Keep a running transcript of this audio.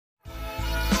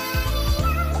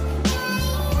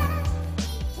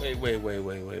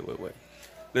Wait.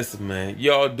 Listen, man,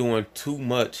 y'all doing too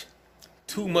much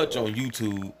on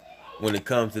YouTube when it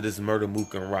comes to this murder,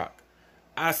 Mook and Roc.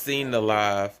 I seen the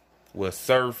live with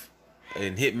Surf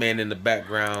and Hitman in the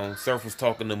background. Surf was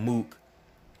talking to Mook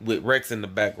with Rex in the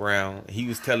background. He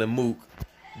was telling Mook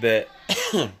that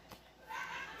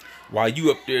while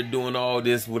you up there doing all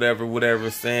this,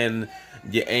 whatever, saying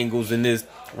your angles and this,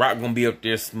 Roc gonna be up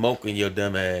there smoking your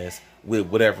dumb ass with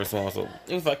whatever, so on. So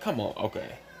it was like, come on,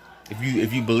 okay,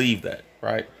 if you believe that,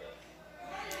 right?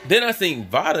 Then I seen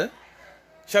Vada.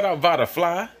 Shout out Vada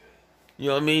Fly. You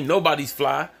know what I mean? Nobody's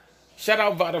fly. Shout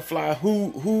out Vada Fly,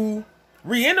 who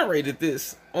reiterated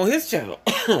this on his channel.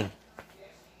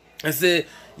 I said,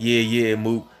 yeah,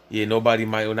 Mook. Yeah, nobody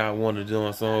might not want to do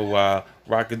it so while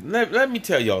Roc. Let me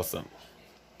tell y'all something,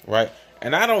 right?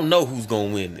 And I don't know who's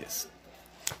gonna win this.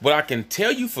 What I can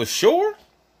tell you for sure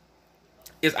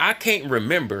is I can't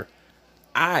remember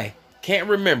the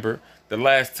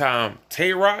last time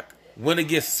Tay-Roc went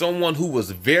against someone who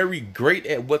was very great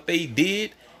at what they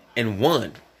did and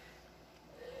won.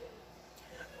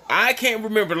 I can't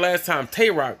remember the last time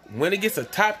Tay-Roc went against a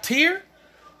top tier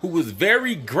who was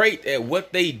very great at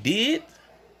what they did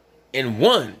and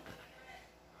won.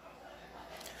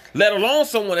 Let alone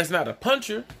someone that's not a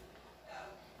puncher.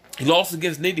 He lost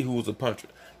against Nitty, who was a puncher.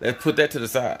 Let's put that to the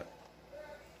side.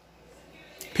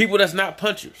 People that's not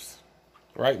punchers,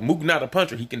 right? Mook not a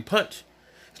puncher. He can punch.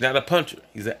 He's not a puncher.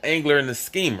 He's an angler and a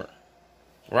schemer,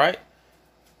 right?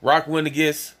 Roc went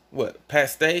against what?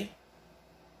 Paste. He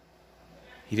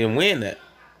didn't win that.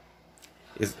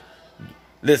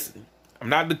 Listen, I'm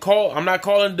not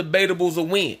calling debatables a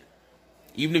win.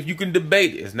 Even if you can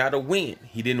debate it, it's not a win.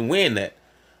 He didn't win that.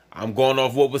 I'm going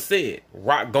off what was said.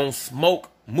 Roc gonna smoke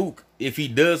Mook if he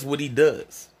does what he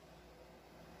does.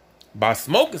 By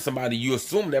smoking somebody, you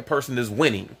assume that person is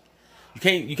winning.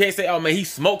 You can't say, oh man, he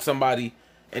smoked somebody,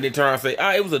 and then turn around and say,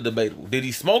 it was a debatable. Did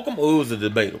he smoke him or it was a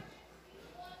debatable?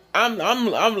 I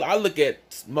look at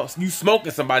you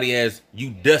smoking somebody as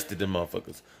you dusted them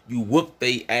motherfuckers. You whooped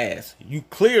they ass. You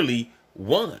clearly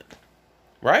won,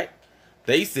 right?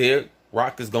 They said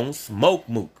Roc is gonna smoke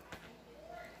Mook.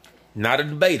 Not a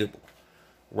debatable.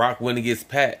 Roc went against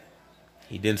Pat.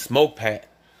 He didn't smoke Pat.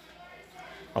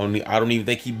 I don't even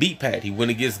think he beat Pat. He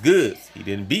went against Goods. He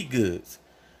didn't beat Goods.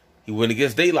 He went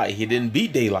against Daylight. He didn't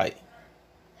beat Daylight.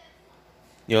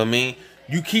 You know what I mean?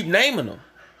 You keep naming them.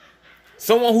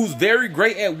 Someone who's very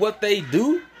great at what they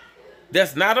do,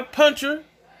 that's not a puncher,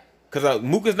 because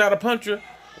Mook is not a puncher,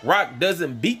 Roc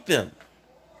doesn't beat them.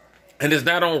 And it's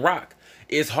not on Roc.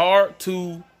 It's hard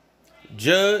to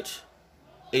judge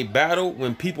a battle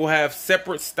when people have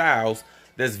separate styles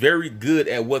that's very good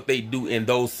at what they do in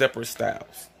those separate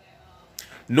styles.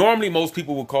 Normally, most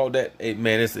people would call that, hey,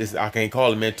 man, I can't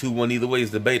call it, man, 2-1 either way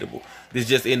is debatable. This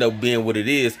just end up being what it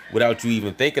is without you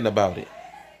even thinking about it.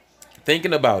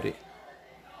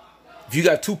 If you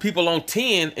got two people on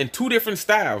 10 in two different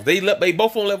styles, they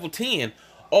both on level 10,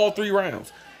 all 3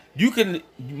 rounds. You can,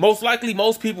 most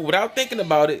people, without thinking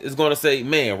about it, is going to say,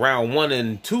 man, round 1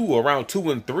 and 2, or round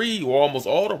 2 and 3, or almost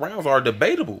all the rounds are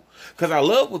debatable. Because I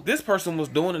love what this person was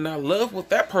doing, and I love what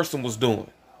that person was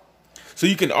doing. So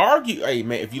you can argue, hey,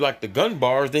 man, if you like the gun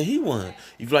bars, then he won.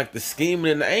 If you like the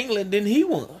scheming and the angling, then he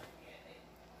won.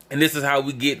 And this is how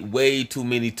we get way too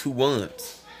many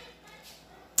 2-1s.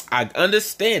 I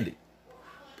understand it.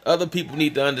 Other people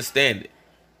need to understand it.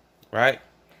 Right?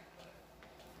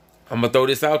 I'm going to throw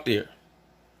this out there.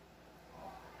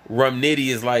 Rum Nitty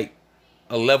is like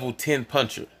a level 10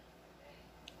 puncher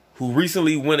who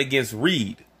recently went against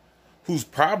Reed, who's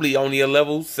probably only a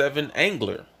level 7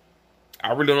 angler.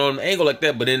 I really don't know an angle like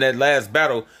that, but in that last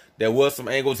battle, there was some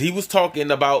angles. He was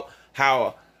talking about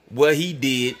what he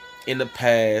did in the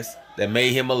past that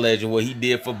made him a legend, what he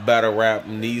did for battle rap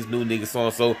and these new niggas, so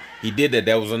on. So he did that.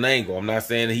 That was an angle. I'm not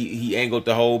saying he angled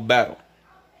the whole battle.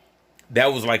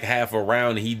 That was like half a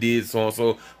round, and he did so and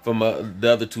so from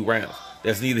the other 2 rounds.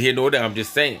 That's neither here nor there. I'm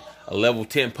just saying a level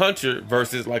 10 puncher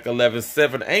versus like a level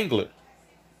 7 angler.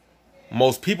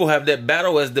 Most people have that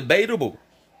battle as debatable.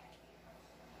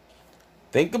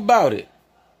 Think about it.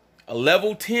 A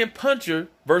level 10 puncher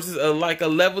versus a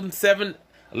level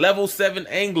 7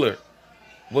 angler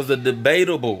was a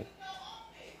debatable.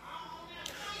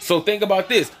 So think about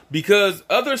this, because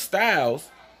other styles,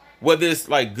 whether it's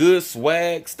like good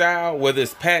swag style, whether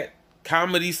it's Pat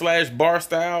comedy / bar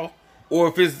style, or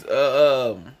if it's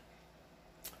a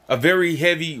very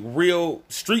heavy real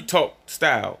street talk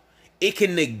style, it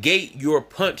can negate your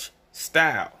punch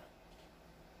style.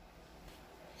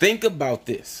 Think about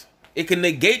this. It can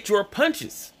negate your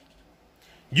punches.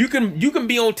 You can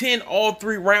be on 10 all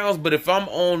 3 rounds, but if I'm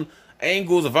on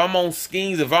angles, if I'm on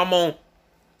schemes, if I'm on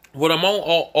what I'm on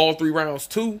all 3 rounds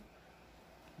too,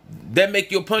 that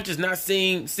make your punches not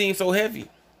seem so heavy.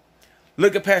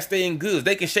 Look at Pasté and Goods.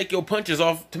 They can shake your punches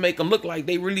off to make them look like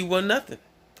they really won nothing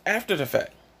after the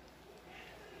fact.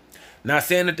 Not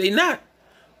saying that they not.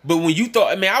 But when you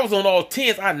thought, I mean, I was on all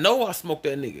 10s, I know I smoked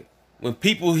that nigga. When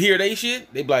people hear they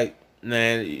shit, they be like,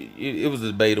 man, it was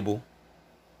debatable.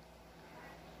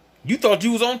 You thought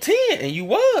you was on 10, and you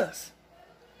was.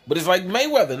 But it's like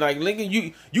Mayweather. Like,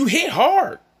 nigga, you hit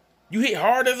hard. You hit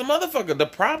hard as a motherfucker. The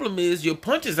problem is your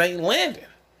punches ain't landing.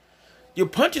 Your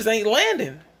punches ain't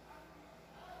landing.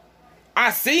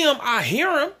 I see him, I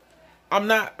hear him. I'm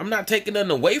not taking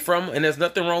nothing away from him, and there's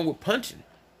nothing wrong with punching.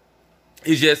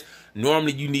 It's just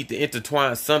normally you need to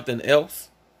intertwine something else,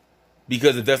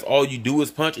 because if that's all you do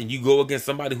is punch and you go against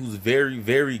somebody who's very,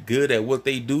 very good at what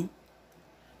they do,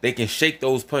 they can shake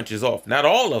those punches off. Not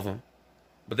all of them,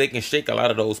 but they can shake a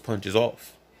lot of those punches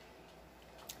off.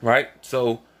 Right?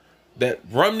 So that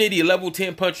Rum Nitty, a level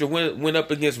 10 puncher, went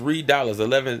up against Reed Dollars,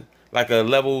 11, like a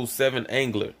level 7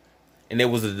 angler. And it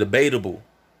was a debatable.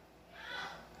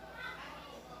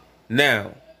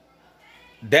 Now,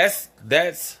 that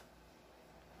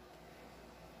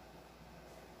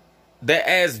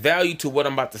adds value to what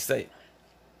I'm about to say.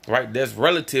 Right? That's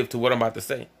relative to what I'm about to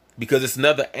say. Because it's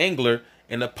another angler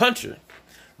and a puncher.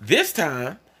 This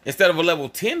time, instead of a level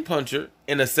 10 puncher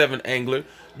and a 7 angler,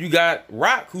 you got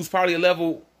Roc, who's probably a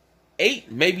level 8,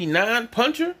 maybe 9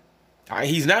 puncher.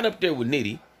 He's not up there with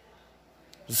Nitty.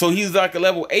 So he's like a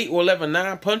level 8 or level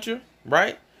 9 puncher,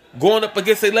 right? Going up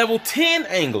against a level 10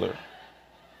 angler.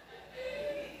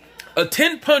 A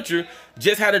 10 puncher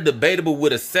just had a debatable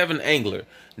with a 7 angler.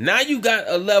 Now you got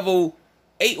a level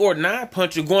 8 or 9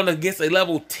 puncher going against a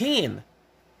level 10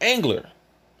 angler.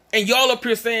 And y'all up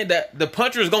here saying that the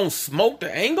puncher is going to smoke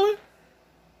the angler?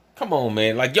 Come on,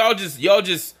 man. Like, y'all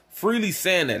just freely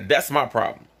saying that. That's my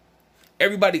problem.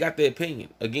 Everybody got their opinion.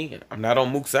 Again, I'm not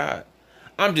on Mook's side.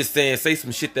 I'm just saying, say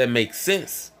some shit that makes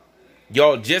sense.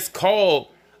 Y'all just called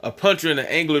a puncher and an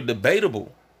angler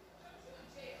debatable.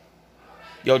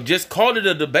 Y'all just called it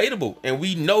a debatable, and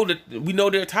we know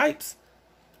their types.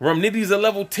 Rum Nitty's a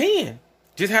level 10.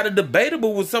 Just had a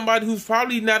debatable with somebody who's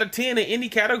probably not a 10 in any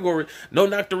category. No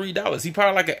knock to Reed Dollars. He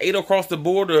probably like an 8 across the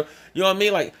board, or you know what I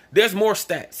mean? Like, there's more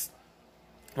stats.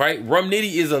 Right? Rum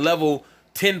Nitty is a level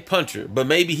 10 puncher, but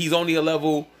maybe he's only a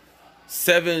level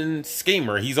 7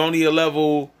 schemer. He's only a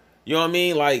level, you know what I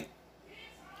mean? Like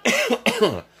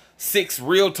 6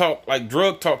 real talk, like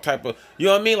drug talk type of, you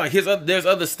know what I mean? Like there's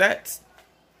other stats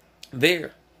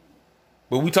there.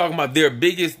 But we talking about their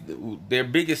biggest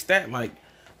stat. Like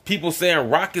people saying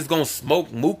Roc is gonna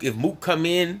smoke Mook if Mook come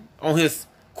in on his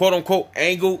quote unquote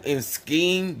angle and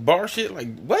scheme bar shit.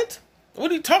 Like what?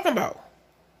 What are you talking about?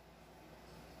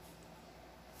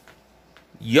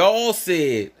 Y'all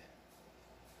said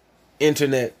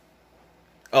internet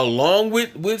along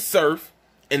with Surf,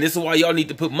 and this is why y'all need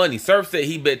to put money. Surf said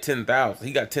he bet 10,000.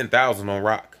 He got 10,000 on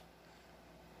Roc.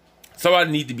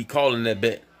 Somebody need to be calling that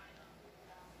bet.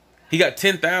 He got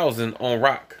 10,000 on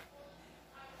Roc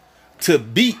to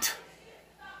beat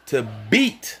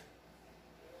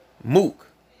Mook.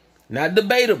 Not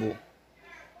debatable.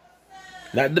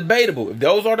 Not debatable. If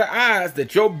those are the odds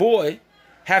that your boy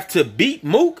have to beat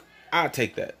Mook, I'll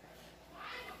take that.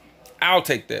 I'll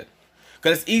take that.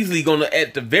 Because it's easily going to,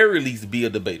 at the very least, be a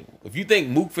debatable. If you think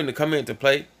Mook finna come into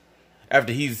play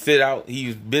after he's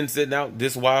been sitting out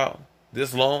this while,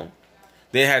 this long,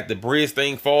 then had the Brizz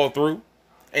thing fall through,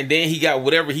 and then he got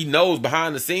whatever he knows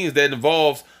behind the scenes that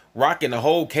involves Roc and the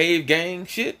whole cave gang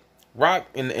shit, Roc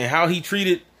and how he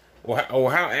treated,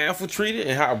 or how Alpha treated,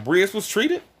 and how Brizz was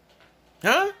treated,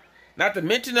 huh? Not to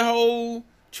mention the whole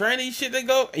tranny shit that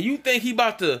go, and you think he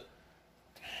about to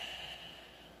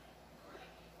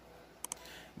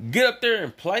get up there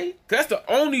and play? Cause that's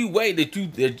the only way that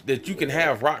you can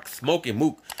have Roc smoking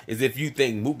Mook, is if you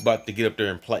think Mook about to get up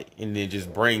there and play, and then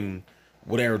just bring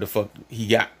whatever the fuck he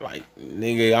got. Like,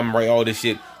 nigga, I'm write all this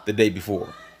shit the day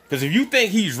before. Cause if you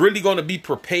think he's really gonna be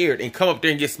prepared and come up there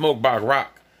and get smoked by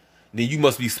Roc, then you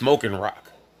must be smoking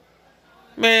Roc.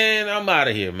 Man, I'm out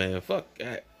of here, man. Fuck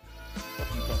that.